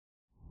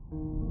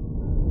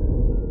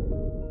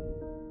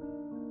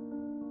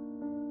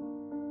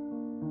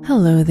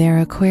Hello there,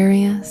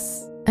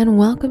 Aquarius, and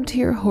welcome to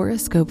your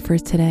horoscope for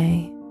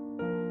today,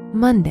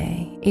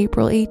 Monday,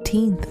 April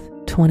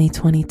 18th,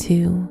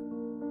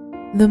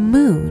 2022. The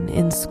moon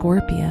in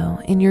Scorpio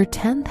in your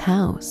 10th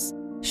house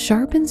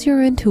sharpens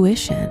your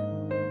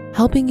intuition,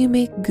 helping you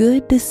make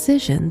good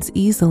decisions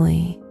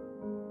easily.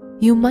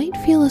 You might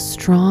feel a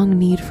strong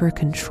need for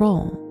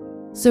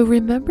control, so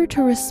remember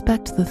to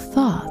respect the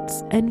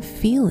thoughts and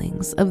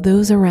feelings of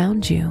those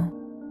around you.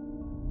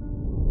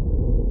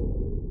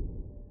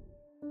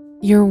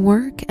 Your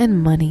work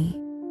and money.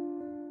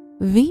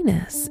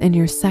 Venus in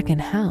your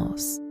 2nd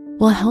house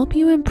will help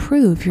you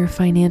improve your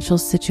financial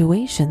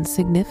situation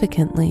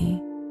significantly.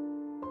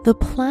 The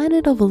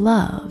planet of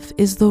love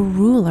is the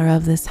ruler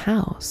of this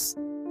house,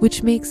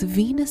 which makes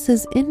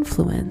Venus's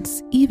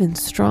influence even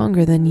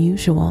stronger than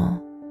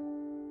usual.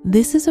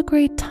 This is a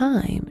great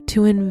time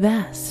to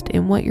invest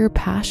in what you're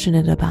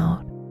passionate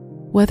about,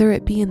 whether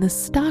it be in the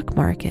stock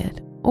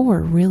market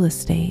or real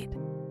estate.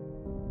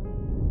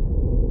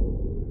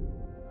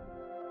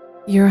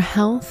 Your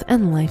health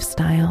and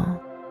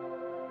lifestyle.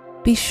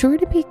 Be sure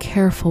to be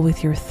careful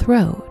with your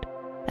throat,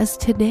 as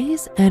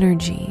today's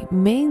energy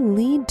may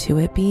lead to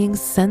it being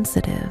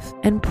sensitive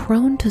and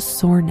prone to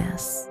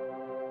soreness.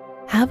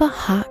 Have a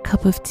hot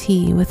cup of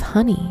tea with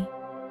honey,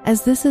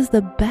 as this is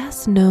the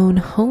best known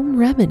home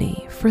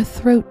remedy for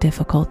throat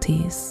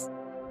difficulties.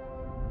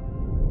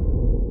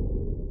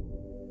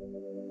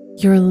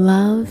 Your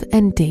love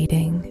and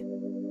dating.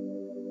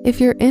 If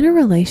you're in a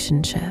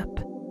relationship,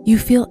 you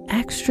feel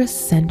extra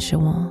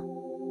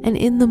sensual and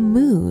in the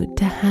mood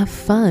to have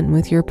fun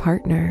with your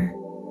partner.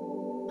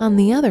 On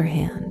the other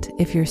hand,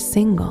 if you're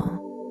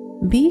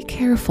single, be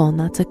careful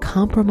not to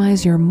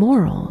compromise your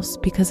morals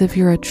because of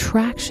your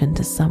attraction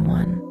to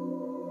someone.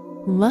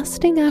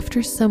 Lusting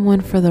after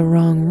someone for the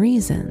wrong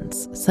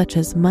reasons, such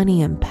as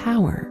money and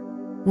power,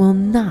 will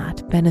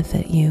not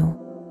benefit you.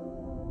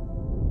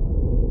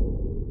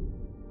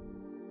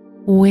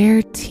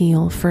 Wear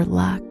teal for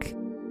luck.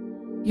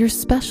 Your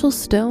special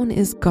stone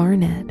is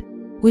garnet,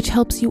 which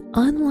helps you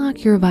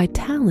unlock your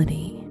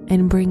vitality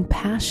and bring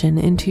passion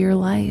into your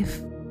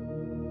life.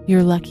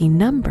 Your lucky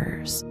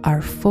numbers are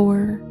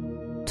 4,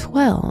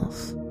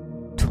 12,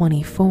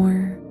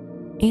 24,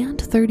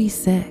 and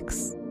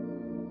 36.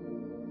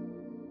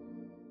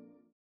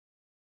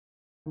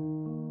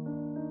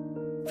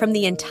 From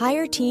the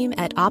entire team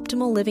at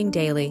Optimal Living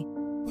Daily,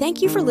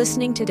 thank you for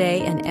listening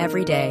today and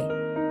every day.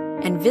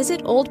 And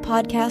visit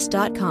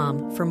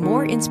oldpodcast.com for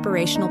more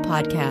inspirational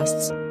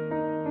podcasts.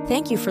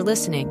 Thank you for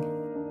listening.